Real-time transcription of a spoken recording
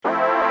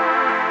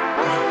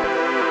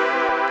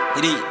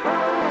It is.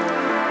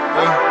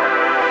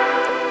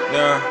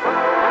 Yeah.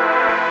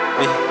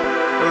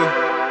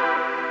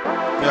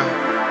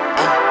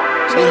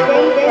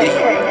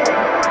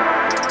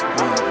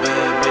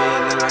 Bad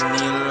bitch, look like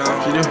Dinero.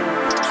 She do.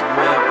 She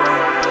red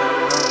brown,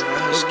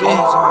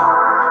 skins on.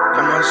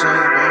 Got my songs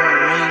on my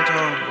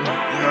ringtone.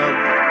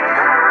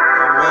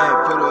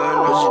 Put her in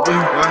what you do.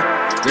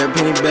 Got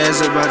penny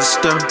bags up by the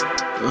stove.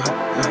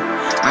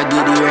 I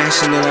get the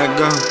ration and I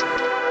go.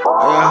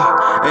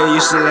 They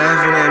used to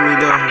laughing at me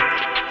though.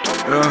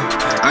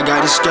 I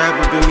got the strap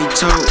up in me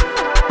toe.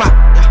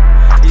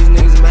 These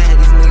niggas mad,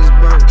 these niggas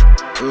broke.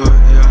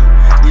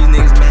 These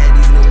niggas mad,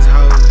 these niggas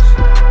hoes.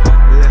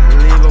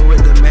 Leave her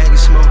with the maggot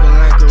smoking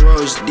like a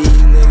roach.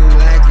 These niggas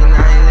lacking, I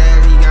ain't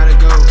that, he gotta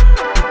go.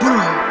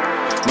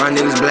 My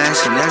niggas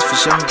blasting, that's for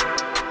sure.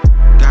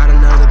 Got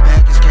another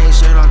package, can't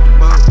shut off the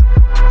boat.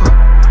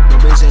 No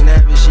bitch ain't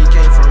that bitch, she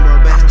came from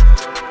Barbados.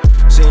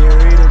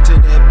 Senorita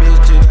took that bitch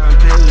to Don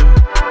Pedro.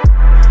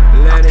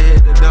 Let her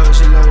hit the door,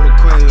 she lower the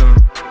Quelo.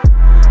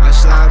 I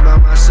slide by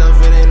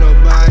myself, it ain't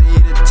nobody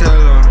to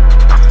tell on.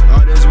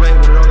 All this weight,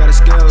 but I don't got a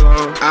scale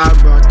on. I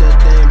brought that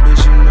thing,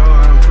 bitch, you know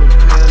I'm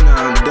prepared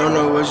now. Don't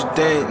know what you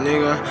think,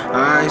 nigga,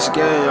 I ain't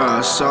scared,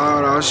 y'all. Saw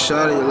it, I'll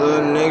shot it,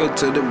 little nigga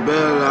to the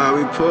bell out.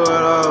 We pulled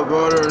up,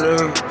 brought a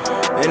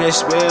nigga, and they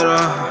spit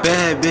off.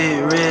 Bad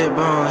bitch, red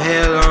bone,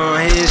 hell on,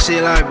 hit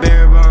shit like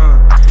bear bone.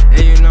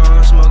 And you know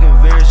I'm smoking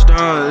very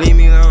strong, leave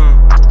me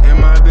alone. And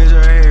my bitch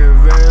right here,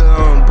 very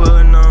long,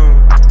 pulling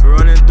on.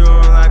 Running through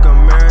them like a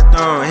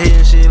marathon,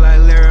 hitting shit like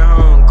Larry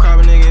Home. Crop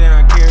a nigga, then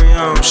I carry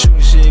on.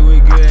 Shooting shit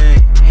with good aim.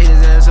 Hit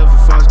his ass up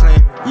for false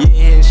claim. You ain't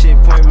hitting shit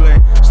point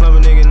blank. Slump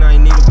a nigga, now you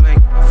need a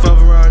blanket.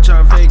 Fuck around,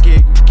 tryna fake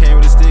it. Came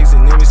with the sticks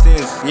and never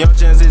stints. You don't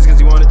chance this cause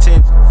you want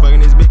attention.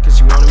 Fucking this bitch cause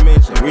you want a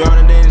mention. We on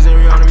the dangers and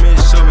we on the mission.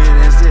 So many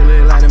that's it,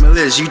 look like them a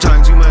list. You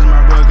talking too much,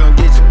 my boy gon'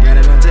 get you.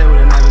 Got it on tape with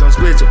a knife, gon'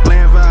 split you.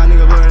 Playing foul,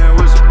 nigga, blowing that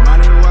whistle. My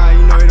nigga wild,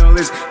 you know he don't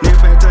listen. Nigga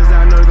pack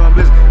touchdown, I know he gon'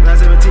 blitz.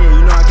 Last 17,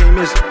 you know I can't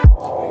miss it.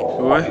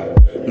 What?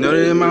 Know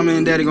that his mama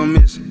and daddy gon'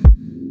 miss it.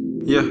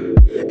 Yeah.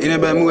 Ain't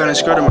that bad move, got a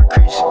skirt on my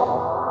crease.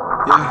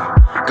 Yeah.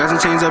 Got some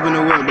chains up in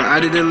the whip, but I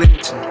did the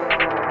lynching.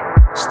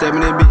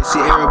 Stepping that bitch, see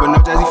arrow, but no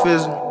jazzy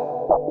fizzle.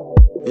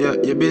 Yeah,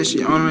 your bitch,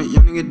 she on a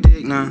young nigga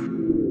dick now.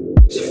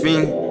 She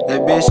fiendin',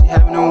 that bitch, she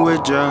having a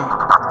withdrawal.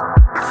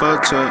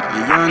 Fuck truck, a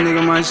young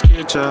nigga might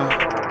scare y'all.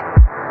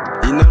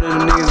 You know that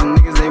them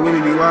niggas, they with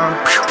me be wild.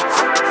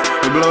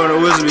 They blow the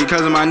whistle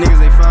because of my niggas,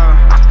 they foul.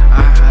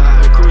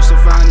 I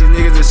crucify these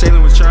niggas that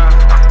sailing with trial.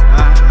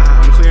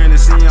 I'm clearing the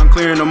scene, I'm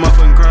clearing the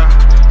motherfucking crowd.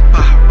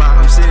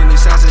 I'm sitting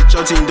these shots at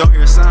your team, don't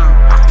hear a sound.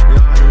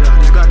 Yeah,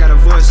 this Glock got a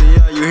voice, and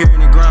yeah, you hearing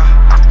the growl.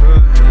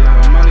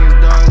 Yeah, my niggas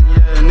dogs,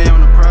 yeah, and they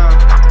on the prowl.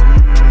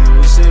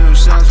 We sending them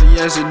shots for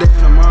yesterday and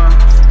tomorrow.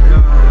 Yeah,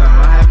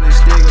 I'm having a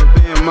stick up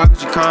in Michael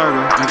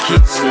Chicago. I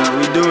keep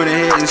we doing it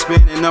head and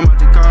spinning up out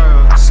the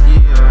car.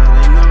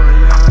 They know a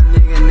young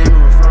nigga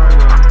named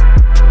Fargo.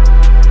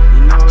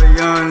 You know a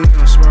young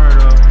nigga smart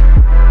though.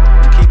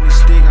 I'm keeping the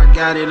stick, I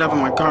got it up in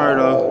my car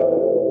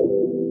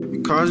though.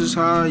 Because it's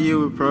how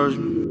you approach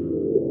me.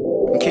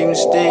 I'm keeping the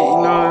stick,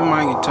 you know it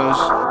might get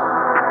toasted.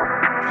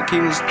 I'm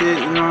keeping the stick,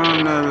 you know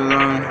I'm never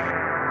alone.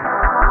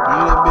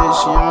 Know that bitch,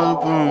 she all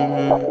up on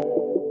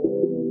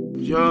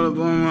me. She all up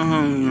on my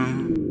homie, man.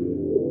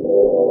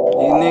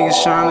 These niggas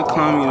tryna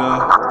clone me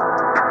though.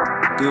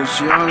 Dude,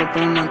 she all up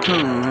on my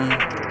color, man.